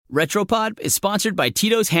Retropod is sponsored by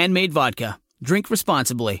Tito's Handmade Vodka. Drink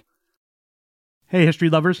responsibly. Hey, history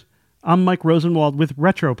lovers. I'm Mike Rosenwald with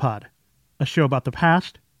Retropod, a show about the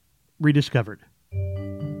past rediscovered.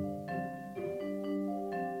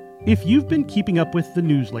 If you've been keeping up with the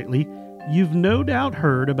news lately, you've no doubt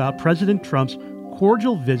heard about President Trump's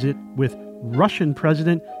cordial visit with Russian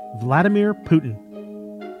President Vladimir Putin.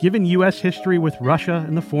 Given U.S. history with Russia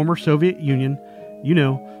and the former Soviet Union, you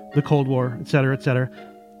know, the Cold War, etc.,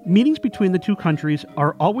 meetings between the two countries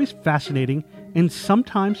are always fascinating and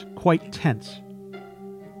sometimes quite tense.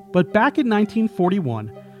 But back in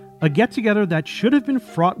 1941, a get-together that should have been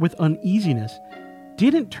fraught with uneasiness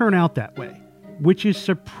didn't turn out that way, which is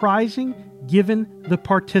surprising given the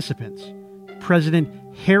participants, President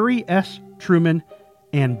Harry S. Truman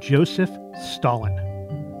and Joseph Stalin.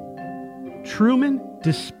 Truman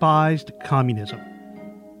despised communism.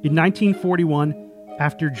 In 1941,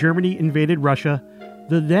 after Germany invaded Russia,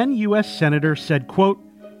 the then U.S. Senator said, quote,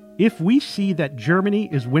 "If we see that Germany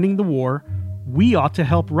is winning the war, we ought to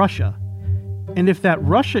help Russia. And if that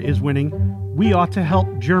Russia is winning, we ought to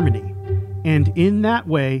help Germany. And in that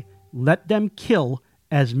way, let them kill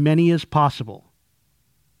as many as possible."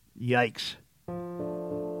 Yikes.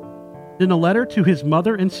 In a letter to his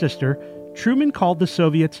mother and sister, Truman called the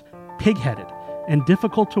Soviets pig-headed and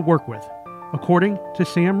difficult to work with, according to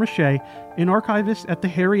Sam Richer, an archivist at the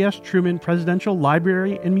Harry S. Truman Presidential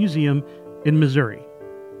Library and Museum in Missouri.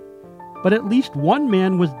 But at least one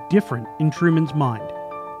man was different in Truman's mind,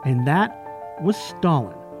 and that was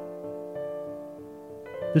Stalin.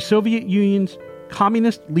 The Soviet Union's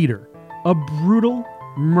communist leader, a brutal,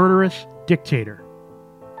 murderous dictator.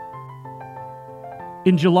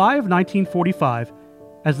 In July of 1945,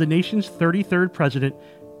 as the nation's 33rd president,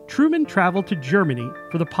 Truman traveled to Germany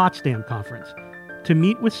for the Potsdam Conference to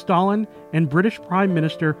meet with Stalin and British Prime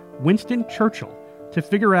Minister Winston Churchill to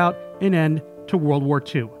figure out an end to World War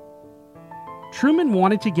II. Truman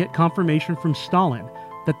wanted to get confirmation from Stalin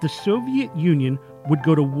that the Soviet Union would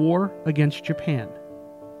go to war against Japan.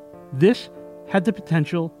 This had the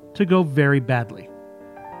potential to go very badly.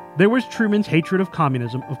 There was Truman's hatred of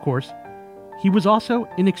communism, of course. He was also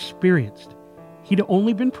inexperienced. He'd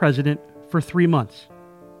only been president for 3 months.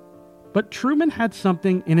 But Truman had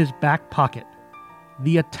something in his back pocket,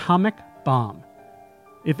 the atomic bomb.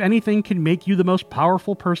 If anything can make you the most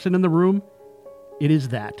powerful person in the room, it is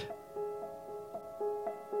that.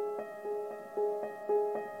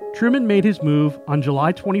 Truman made his move on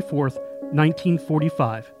July 24th,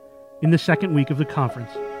 1945, in the second week of the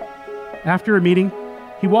conference. After a meeting,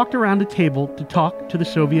 he walked around a table to talk to the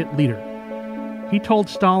Soviet leader. He told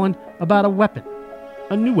Stalin about a weapon,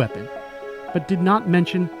 a new weapon, but did not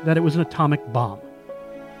mention that it was an atomic bomb.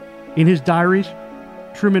 In his diaries,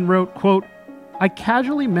 Truman wrote, quote, "I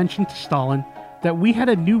casually mentioned to Stalin that we had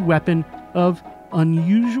a new weapon of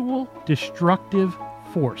unusual destructive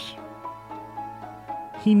force."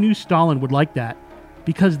 He knew Stalin would like that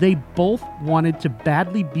because they both wanted to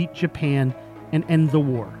badly beat Japan and end the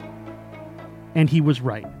war. And he was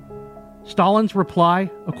right. Stalin's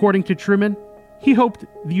reply, according to Truman, he hoped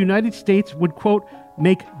the United States would, quote,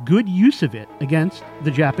 "make good use of it against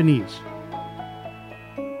the Japanese."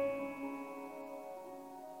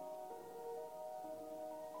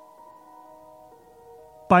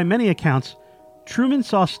 By many accounts, Truman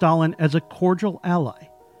saw Stalin as a cordial ally,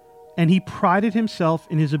 and he prided himself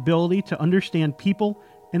in his ability to understand people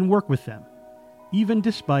and work with them, even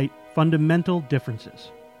despite fundamental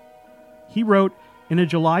differences. He wrote in a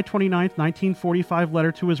July 29, 1945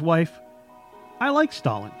 letter to his wife, "I like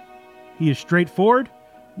Stalin. He is straightforward,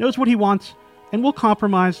 knows what he wants, and will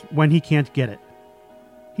compromise when he can't get it."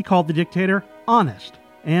 He called the dictator honest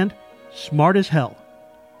and smart as hell.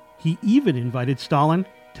 He even invited Stalin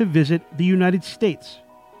to visit the United States.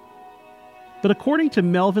 But according to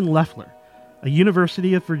Melvin Leffler, a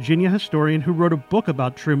University of Virginia historian who wrote a book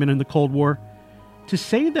about Truman and the Cold War, to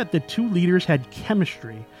say that the two leaders had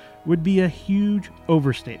chemistry would be a huge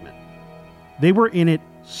overstatement. They were in it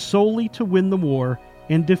solely to win the war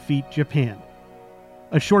and defeat Japan.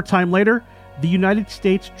 A short time later, the United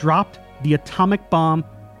States dropped the atomic bomb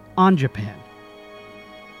on Japan.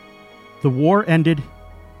 The war ended,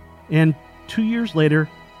 and 2 years later,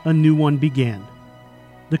 a new one began.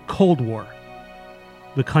 The Cold War.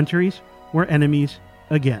 The countries were enemies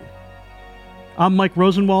again. I'm Mike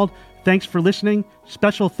Rosenwald. Thanks for listening.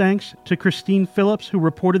 Special thanks to Christine Phillips, who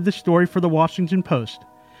reported this story for the Washington Post.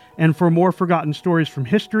 And for more forgotten stories from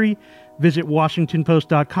history, visit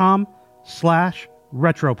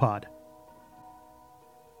washingtonpost.com/retropod.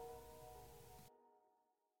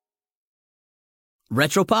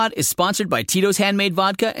 Retropod is sponsored by Tito's Handmade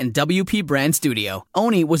Vodka and WP Brand Studio.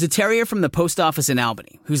 Oni was a terrier from the post office in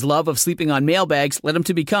Albany, whose love of sleeping on mailbags led him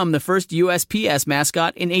to become the first USPS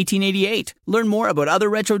mascot in 1888. Learn more about other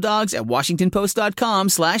retro dogs at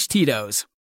WashingtonPost.com/Tito's.